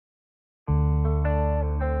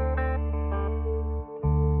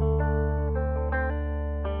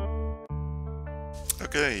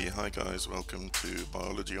Okay, hi guys, welcome to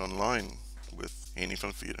Biology Online with Henny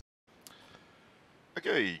van Vuren.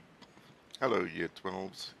 Okay, hello year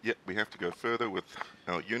 12s. Yep, we have to go further with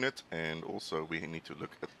our unit, and also we need to look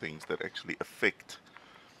at things that actually affect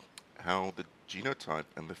how the genotype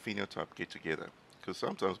and the phenotype get together. Because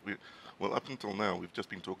sometimes well, up until now, we've just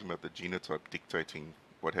been talking about the genotype dictating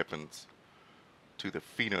what happens to the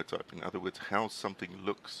phenotype. In other words, how something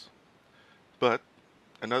looks. But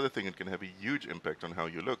another thing that can have a huge impact on how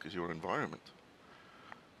you look is your environment.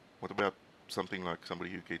 What about something like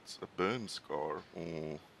somebody who gets a burn scar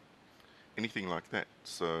or anything like that?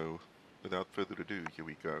 So, without further ado, here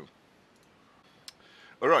we go.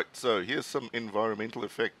 Alright, so here's some environmental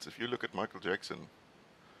effects. If you look at Michael Jackson,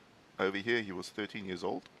 over here he was 13 years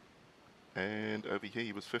old, and over here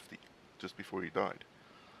he was 50, just before he died.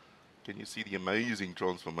 Can you see the amazing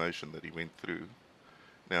transformation that he went through?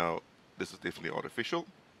 Now, this is definitely artificial,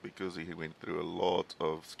 because he went through a lot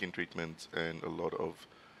of skin treatments and a lot of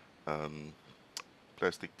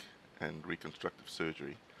plastic and reconstructive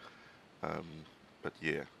surgery. But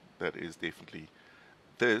yeah, that is definitely,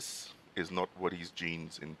 this is not what his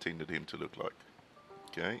genes intended him to look like.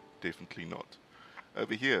 Okay, definitely not.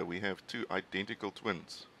 Over here we have two identical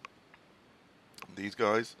twins. These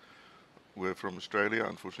guys were from Australia.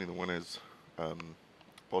 Unfortunately, the one has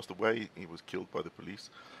passed away. He was killed by the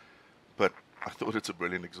police. But I thought it's a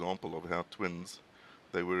brilliant example of how twins,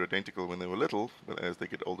 they were identical when they were little, but as they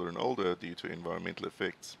get older and older due to environmental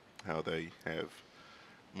effects, how they have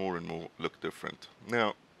more and more look different.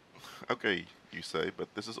 Now, okay, you say,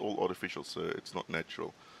 but this is all artificial, so it's not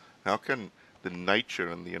natural. How can the nature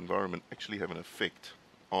and the environment actually have an effect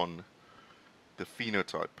on the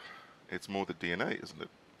phenotype? It's more the DNA, isn't it?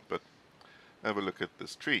 But have a look at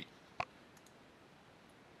this tree.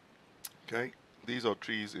 Okay, these are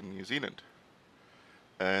trees in New Zealand,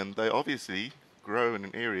 and they obviously grow in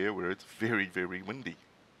an area where it's very, very windy.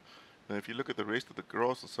 Now, if you look at the rest of the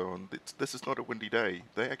grass and so on, this is not a windy day.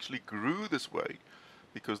 They actually grew this way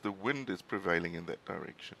because the wind is prevailing in that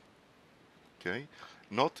direction. Okay,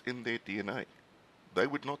 not in their DNA. They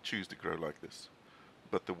would not choose to grow like this,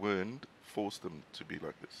 but the wind forced them to be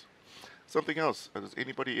like this. Something else, does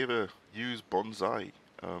anybody ever use bonsai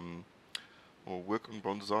or work on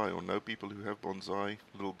bonsai or know people who have bonsai,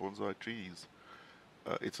 little bonsai trees?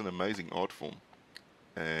 It's an amazing art form,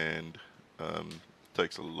 and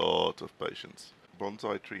takes a lot of patience.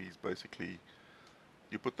 Bonsai trees, basically,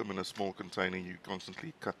 you put them in a small container, you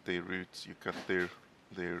constantly cut their roots, you cut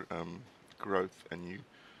their growth, and you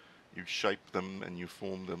shape them and you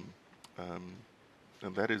form them,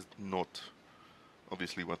 and that is not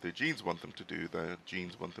obviously what their genes want them to do. Their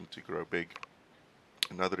genes want them to grow big.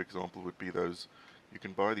 Another example would be those, you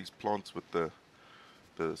can buy these plants with the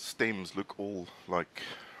stems look all like,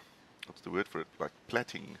 what's the word for it, like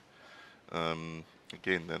plaiting.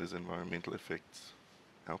 Again, that is environmental effects,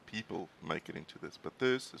 how people make it into this, but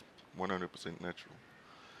this is 100% natural.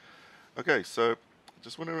 Okay, so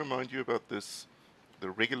just want to remind you about this,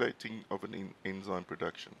 the regulating of an enzyme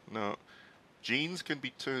production. Now, genes can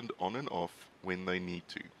be turned on and off when they need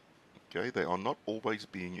to. Okay, they are not always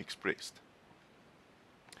being expressed.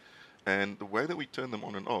 And the way that we turn them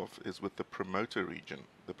on and off is with the promoter region.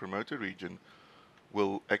 The promoter region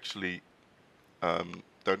will actually,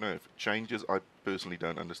 don't know if it changes, I personally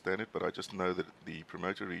don't understand it, but I just know that the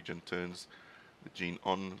promoter region turns the gene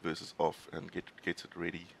on versus off and gets it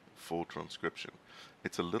ready for transcription.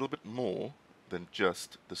 It's a little bit more than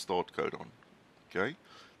just the start codon. Okay,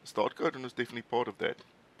 the start codon is definitely part of that,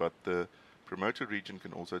 but the promoter region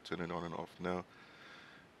can also turn it on and off. Now,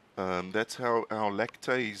 that's how our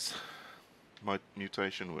lactase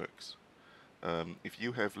mutation works. If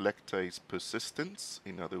you have lactase persistence,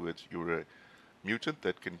 in other words, you're a mutant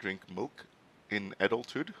that can drink milk in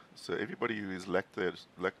adulthood, so everybody who is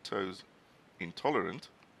lactose intolerant,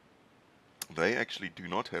 they actually do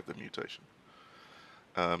not have the mutation.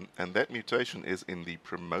 And that mutation is in the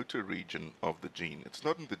promoter region of the gene. It's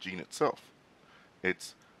not in the gene itself.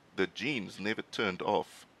 It's the genes never turned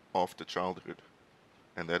off after childhood,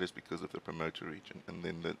 and that is because of the promoter region. And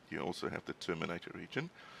then you also have the terminator region,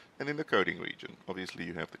 and then the coding region. Obviously,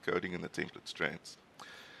 you have the coding and the template strands.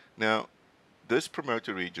 Now, this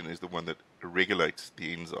promoter region is the one that regulates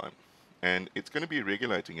the enzyme, and it's going to be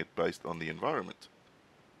regulating it based on the environment.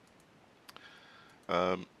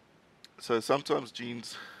 So sometimes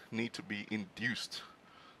genes need to be induced,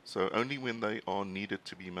 so only when they are needed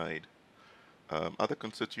to be made. Other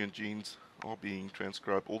constituent genes are being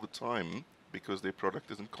transcribed all the time because their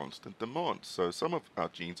product is in constant demand. So some of our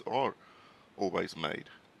genes are always made.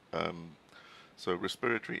 So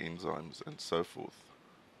respiratory enzymes and so forth.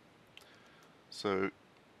 So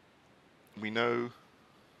we know,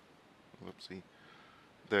 whoopsie,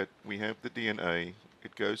 that we have the DNA.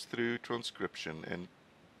 It goes through transcription, and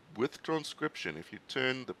with transcription, if you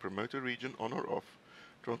turn the promoter region on or off,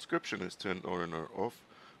 transcription is turned on or off,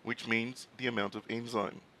 which means the amount of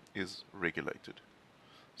enzyme is regulated.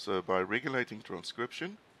 So by regulating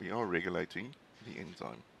transcription, we are regulating the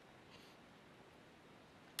enzyme.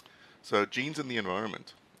 So genes in the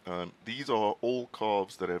environment. These are all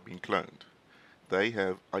calves that have been cloned. They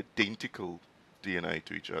have identical DNA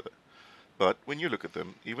to each other. But when you look at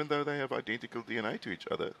them, even though they have identical DNA to each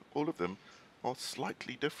other, all of them are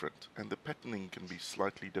slightly different, and the patterning can be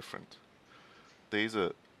slightly different. There's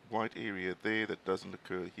a white area there that doesn't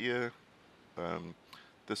occur here.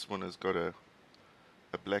 This one has got a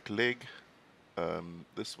black leg.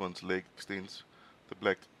 This one's leg extends, the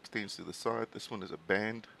black extends to the side. This one is a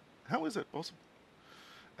band. How is that possible?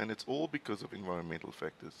 And it's all because of environmental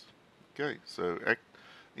factors. Okay, so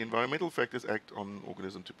environmental factors act on an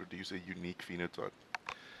organism to produce a unique phenotype.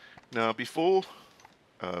 Now, before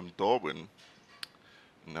Darwin,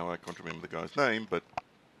 now I can't remember the guy's name, but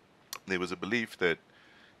there was a belief that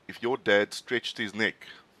if your dad stretched his neck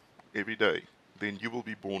every day, then you will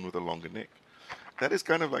be born with a longer neck. That is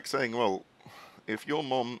kind of like saying, well, if your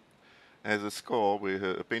mom has a scar where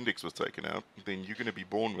her appendix was taken out, then you're going to be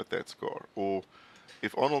born with that scar. Or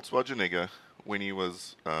if Arnold Schwarzenegger, when he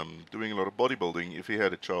was doing a lot of bodybuilding, if he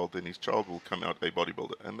had a child, then his child will come out a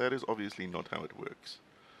bodybuilder. And that is obviously not how it works.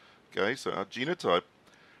 Okay, so our genotype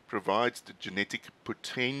provides the genetic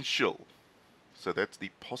potential. So that's the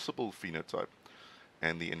possible phenotype.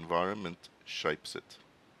 And the environment shapes it.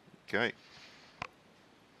 Okay.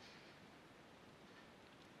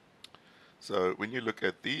 So when you look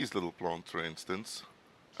at these little plants, for instance,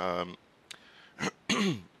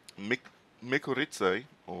 mycorrhizae,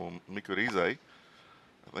 or mycorrhizae,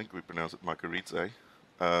 I think we pronounce it mycorrhizae,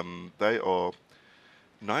 they are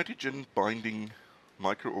nitrogen-binding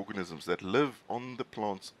microorganisms that live on the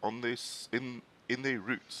plants on this in their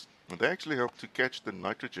roots. And they actually help to catch the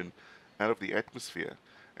nitrogen out of the atmosphere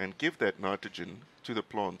and give that nitrogen to the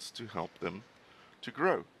plants to help them to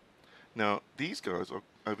grow. Now, these guys are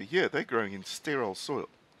over here, they're growing in sterile soil.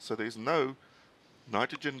 So there's no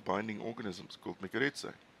nitrogen-binding organisms called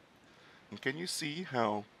mycorrhizae. And can you see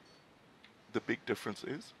how the big difference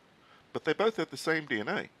is? But they both have the same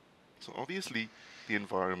DNA. So obviously, the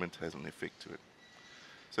environment has an effect to it.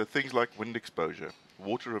 So things like wind exposure,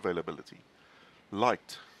 water availability,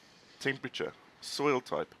 light, temperature, soil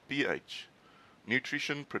type, pH,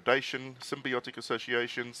 nutrition, predation, symbiotic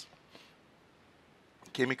associations,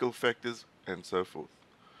 chemical factors, and so forth.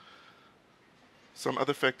 Some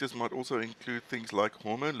other factors might also include things like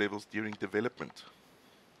hormone levels during development.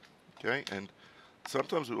 Okay, and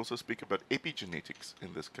sometimes we also speak about epigenetics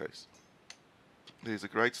in this case. There's a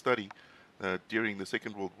great study during the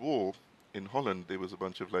Second World War in Holland. There was a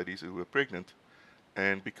bunch of ladies who were pregnant,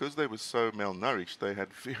 and because they were so malnourished, they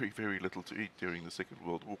had very, very little to eat during the Second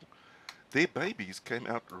World War. Their babies came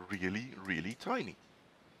out really, really tiny.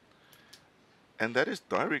 And that is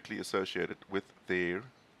directly associated with their,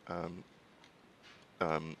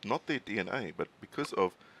 not their DNA, but because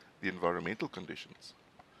of the environmental conditions.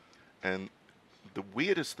 And the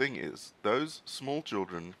weirdest thing is, those small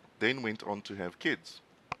children then went on to have kids.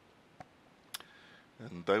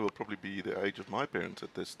 And they will probably be the age of my parents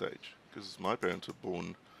at this stage, because my parents were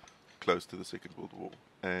born close to the Second World War.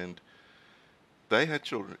 And they had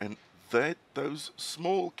children, and those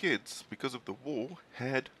small kids, because of the war,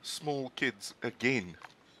 had small kids again,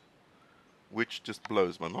 which just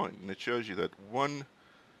blows my mind. And it shows you that one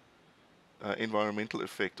environmental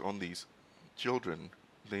effect on these children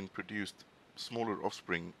then produced smaller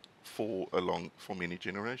offspring for many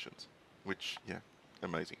generations, which, yeah,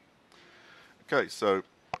 amazing. Okay, so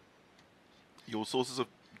your sources of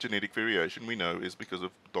genetic variation, we know, is because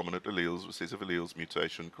of dominant alleles, recessive alleles,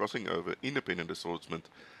 mutation, crossing over, independent assortment,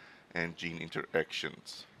 and gene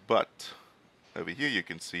interactions. But over here you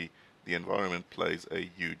can see the environment plays a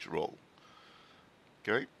huge role.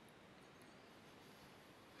 Okay?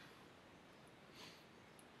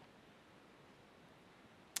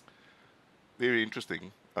 Very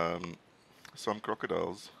interesting. Some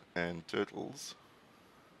crocodiles and turtles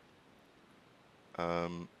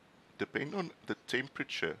depend on the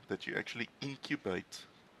temperature that you actually incubate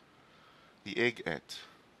the egg at,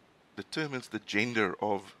 determines the gender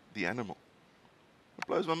of the animal. It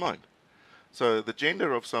blows my mind. So the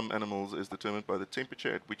gender of some animals is determined by the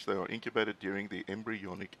temperature at which they are incubated during the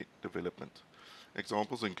embryonic development.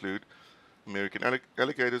 Examples include American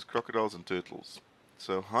alligators, crocodiles, and turtles.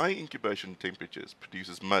 So high incubation temperatures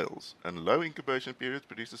produces males, and low incubation periods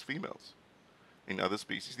produces females. In other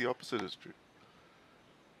species, the opposite is true.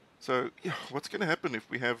 So, yeah, what's going to happen if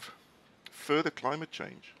we have further climate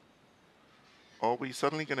change? Are we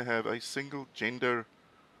suddenly going to have a single gender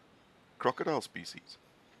crocodile species?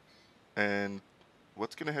 And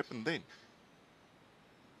what's going to happen then?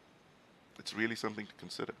 It's really something to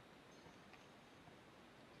consider.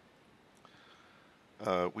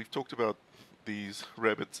 We've talked about these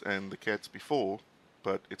rabbits and the cats before,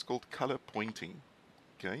 but it's called color pointing.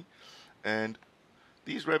 Okay? And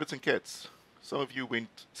these rabbits and cats, some of you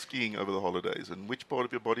went skiing over the holidays, and which part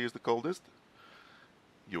of your body is the coldest?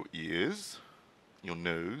 Your ears, your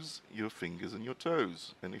nose, your fingers, and your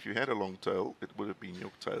toes. And if you had a long tail, it would have been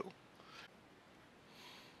your tail.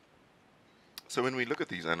 So when we look at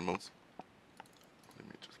these animals, let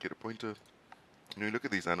me just get a pointer. When we look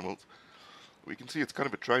at these animals, we can see it's kind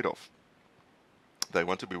of a trade-off. They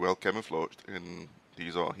want to be well camouflaged, and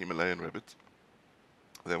these are Himalayan rabbits.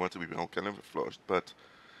 They want to be well camouflaged, but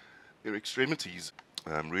their extremities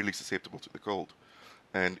are really susceptible to the cold.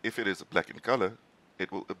 And if it is black in color,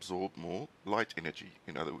 it will absorb more light energy,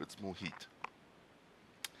 in other words, more heat.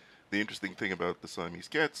 The interesting thing about the Siamese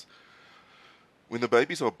cats, when the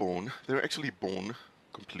babies are born, they're actually born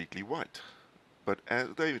completely white. But as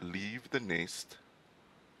they leave the nest,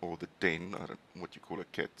 or the den, I don't know what you call a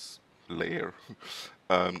cat's lair,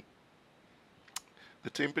 um, the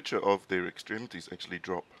temperature of their extremities actually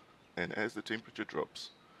drop. And as the temperature drops,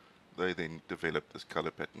 they then develop this color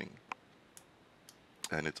patterning.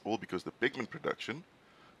 And it's all because the pigment production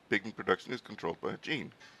is controlled by a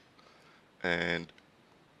gene. And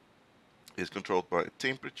is controlled by a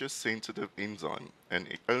temperature-sensitive enzyme, and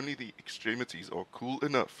only the extremities are cool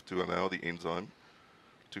enough to allow the enzyme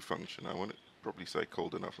to function. I want to probably say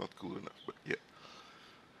cold enough, not cool enough, but yeah.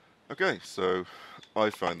 Okay, so I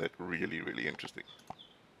find that really, really interesting.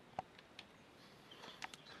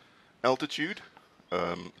 Altitude,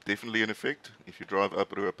 definitely an effect. If you drive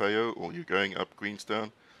up Ruapeo or you're going up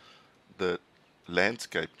Queenstown, the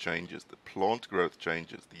landscape changes, the plant growth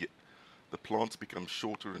changes, the plants become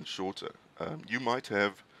shorter and shorter. You might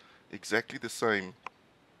have exactly the same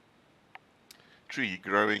tree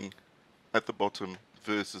growing at the bottom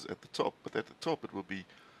versus at the top, but at the top it will be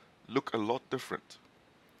look a lot different.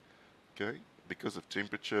 Okay, because of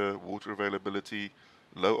temperature, water availability,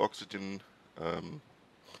 low oxygen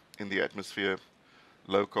in the atmosphere,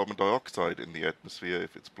 low carbon dioxide in the atmosphere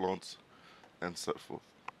if it's plants, and so forth.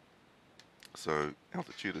 So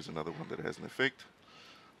altitude is another one that has an effect.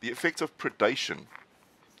 The effects of predation.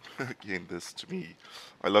 Again, this to me,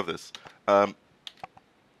 I love this.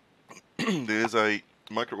 There's a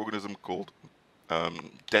microorganism called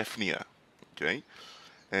Daphnia. Okay,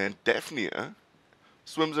 and Daphnia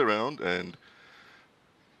swims around, and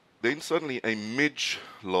then suddenly a midge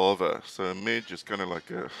larva. So a midge is kind of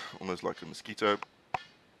like almost like a mosquito,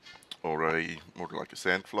 or a more like a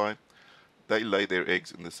sandfly. They lay their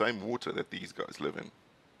eggs in the same water that these guys live in.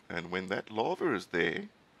 And when that larva is there,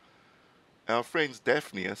 our friends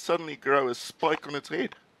Daphnia suddenly grow a spike on its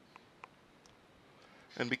head.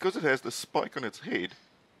 And because it has the spike on its head,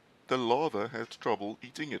 the larva has trouble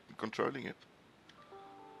eating it and controlling it.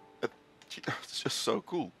 It's just so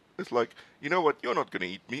cool. It's like, you know what, you're not going to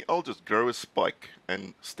eat me. I'll just grow a spike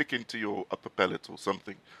and stick into your upper palate or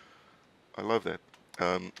something. I love that.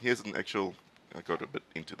 Here's an actual, I got a bit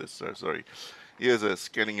into this, so sorry. Here's a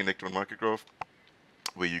scanning electron micrograph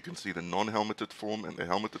where you can see the non-helmeted form and the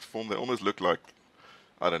helmeted form. They almost look like,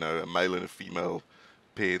 I don't know, a male and a female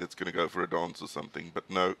pair that's going to go for a dance or something. But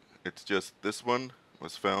no, it's just this one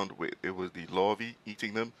was found where it was the larvae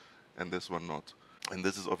eating them, and this one not. And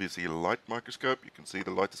this is obviously a light microscope. You can see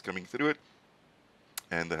the light is coming through it,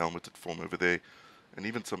 and the helmeted form over there, and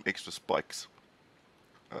even some extra spikes.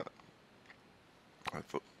 Uh, I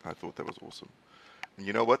thought that was awesome. And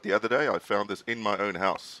you know what? The other day I found this in my own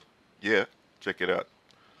house. Yeah, check it out.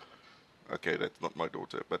 Okay, that's not my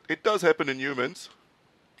daughter, but it does happen in humans.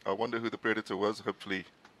 I wonder who the predator was. Hopefully,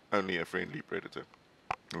 only a friendly predator,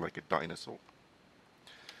 like a dinosaur.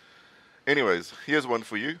 Anyways, here's one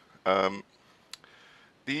for you.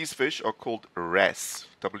 These fish are called wrasse,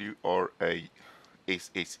 W-R-A-S-S-E,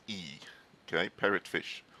 okay,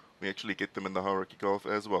 parrotfish. We actually get them in the Hauraki Gulf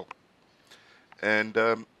as well. And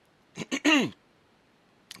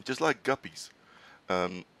just like guppies,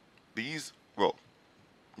 um, these, let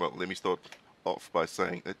me start off by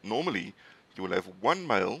saying that normally you will have one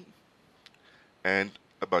male and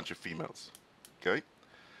a bunch of females, okay?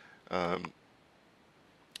 Um,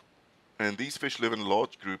 and these fish live in a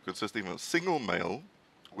large group consisting of a single male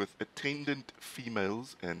with attendant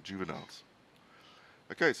females and juveniles.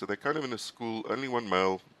 Okay, so they're kind of in a school, only one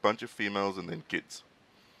male, bunch of females, and then kids.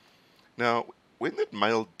 Now, when that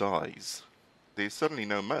male dies, there's suddenly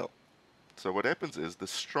no male. So what happens is the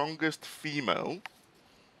strongest female,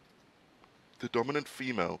 the dominant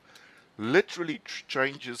female, literally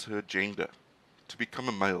changes her gender to become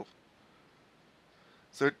a male.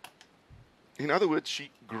 So, in other words, she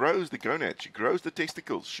grows the gonad, she grows the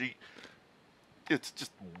testicles. It's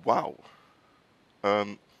just wow.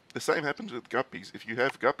 Um, the same happens with guppies. If you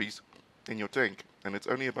have guppies in your tank and it's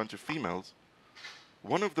only a bunch of females,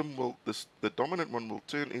 one of them will, the dominant one will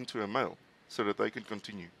turn into a male so that they can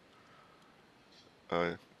continue.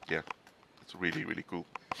 Yeah, it's really, really cool.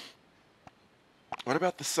 What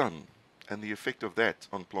about the sun and the effect of that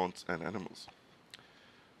on plants and animals?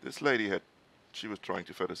 This lady she was trying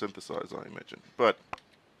to photosynthesize, I imagine. But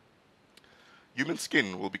human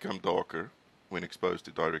skin will become darker when exposed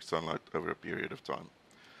to direct sunlight over a period of time.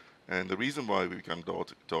 And the reason why we become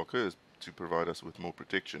darker is to provide us with more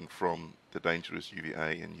protection from the dangerous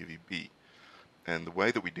UVA and UVB. And the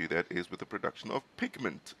way that we do that is with the production of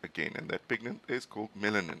pigment again, and that pigment is called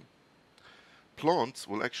melanin. Plants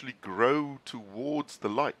will actually grow towards the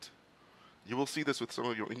light. You will see this with some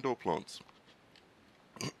of your indoor plants.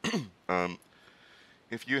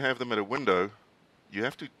 If you have them at a window, you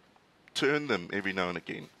have to turn them every now and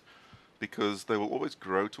again because they will always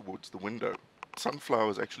grow towards the window.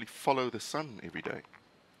 Sunflowers actually follow the sun every day.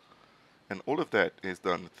 And all of that is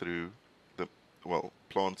done through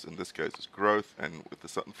plants in this case is growth, and with the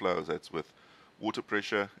sunflowers that's with water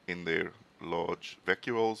pressure in their large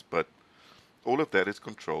vacuoles, but all of that is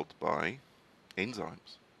controlled by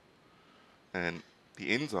enzymes. And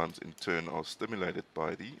the enzymes in turn are stimulated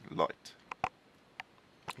by the light.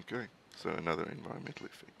 Okay, so another environmental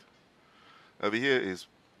effect. Over here is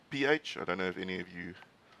pH. I don't know if any of you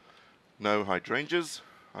know hydrangeas.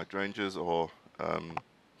 Hydrangeas are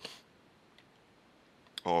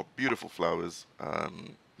beautiful flowers.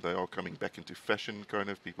 They are coming back into fashion, kind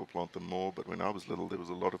of. People plant them more, but when I was little, there was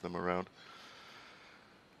a lot of them around.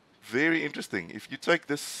 Very interesting. If you take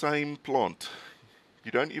this same plant,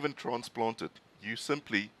 you don't even transplant it. You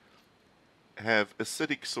simply have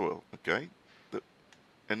acidic soil, okay?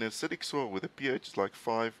 An acidic soil with a pH is like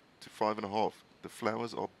 5 to 5.5. The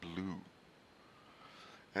flowers are blue.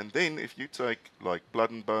 And then if you take like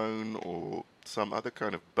blood and bone or some other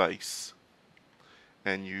kind of base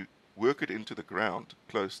and you work it into the ground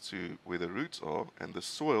close to where the roots are, and the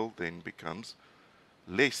soil then becomes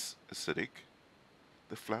less acidic,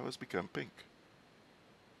 the flowers become pink.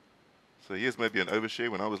 So here's maybe an overshare.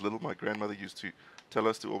 When I was little, my grandmother used to tell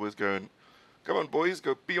us to always go and, come on boys,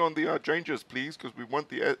 go pee on the hydrangeas please, because we want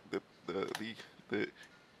the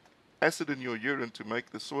acid in your urine to make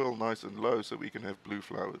the soil nice and low so we can have blue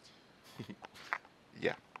flowers.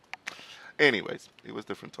 Yeah. Anyways, it was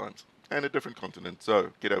different times and a different continent,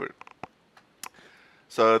 so get over it.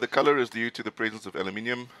 So the color is due to the presence of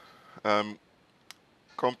aluminium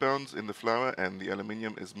compounds in the flower, and the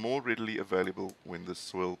aluminium is more readily available when the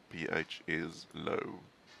soil pH is low.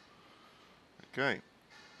 Okay,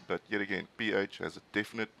 but yet again, pH has a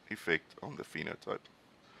definite effect on the phenotype.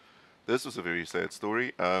 This was a very sad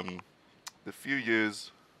story. The few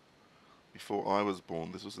years before I was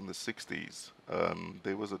born, this was in the 60s,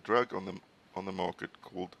 there was a drug on the market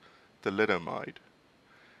called thalidomide.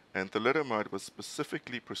 And thalidomide was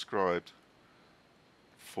specifically prescribed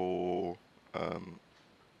for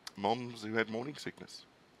moms who had morning sickness.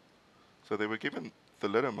 So they were given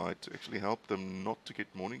thalidomide to actually help them not to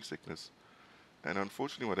get morning sickness. And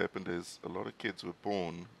unfortunately what happened is a lot of kids were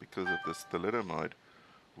born because of this thalidomide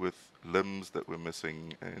with limbs that were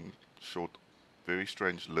missing and short, very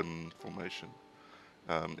strange limb formation.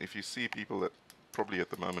 If you see people that probably at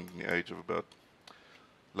the moment in the age of about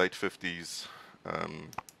late 50s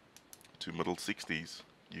to middle 60s,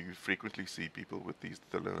 you frequently see people with these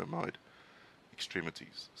thalidomide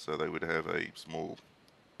extremities. So they would have a small,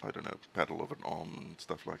 I don't know, paddle of an arm and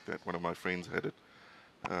stuff like that. One of my friends had it.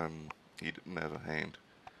 He didn't have a hand.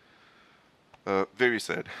 Very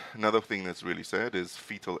sad. Another thing that's really sad is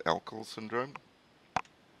fetal alcohol syndrome.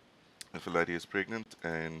 If a lady is pregnant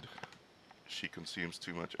and she consumes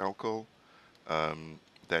too much alcohol,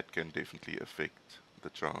 that can definitely affect the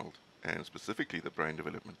child, and specifically the brain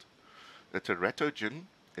development. A teratogen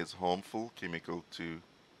is harmful chemical to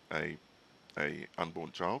a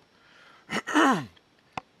unborn child. I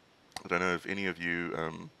don't know if any of you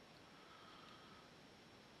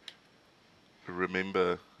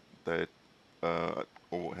remember that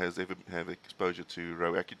or has ever had exposure to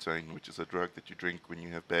Roaccutane, which is a drug that you drink when you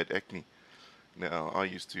have bad acne. Now, I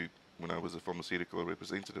used to, when I was a pharmaceutical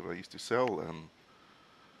representative, I used to sell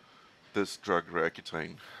this drug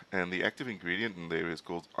Roaccutane, and the active ingredient in there is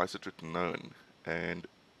called isotretinoin, and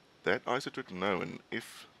that isotretinoin,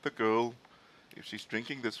 if the girl, if she's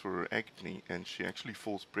drinking this for her acne and she actually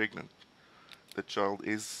falls pregnant, the child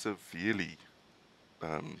is severely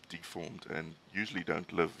deformed and usually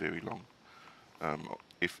don't live very long,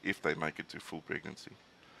 if they make it to full pregnancy.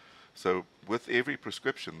 So with every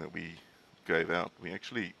prescription that we gave out, we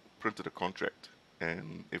actually printed a contract,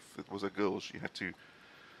 and if it was a girl, she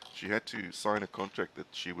had to sign a contract that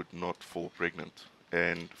she would not fall pregnant.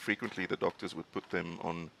 And frequently, the doctors would put them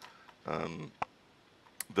on um,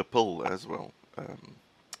 the pill as well,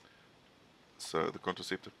 so the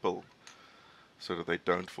contraceptive pill, so that they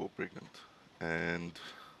don't fall pregnant. And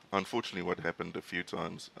unfortunately, what happened a few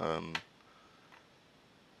times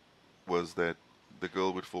was that the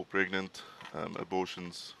girl would fall pregnant.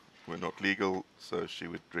 Abortions were not legal, so she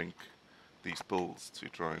would drink these pills to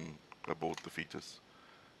try and abort the fetus.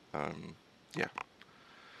 Yeah.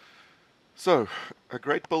 So, a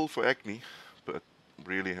great pill for acne, but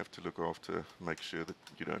really have to look after, make sure that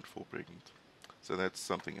you don't fall pregnant. So that's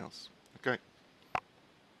something else. Okay.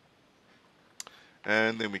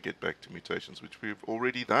 And then we get back to mutations, which we've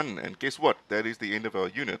already done. And guess what? That is the end of our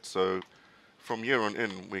unit. So from here on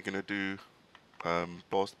in, we're going to do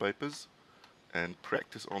past papers and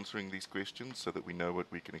practice answering these questions so that we know what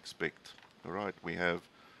we can expect. All right, we have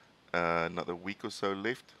another week or so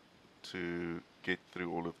left to get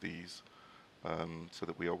through all of these so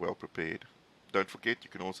that we are well prepared. Don't forget, you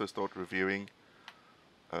can also start reviewing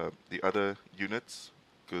the other units,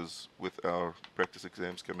 because with our practice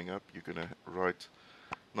exams coming up, you're going to write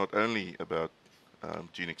not only about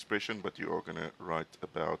gene expression, but you are going to write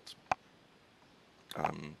about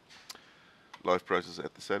um, life process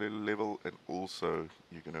at the cellular level, and also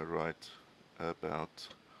you're going to write about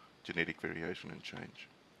genetic variation and change.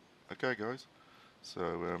 Okay, guys,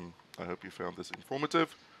 so I hope you found this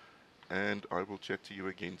informative, and I will chat to you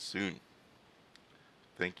again soon.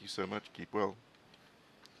 Thank you so much. Keep well.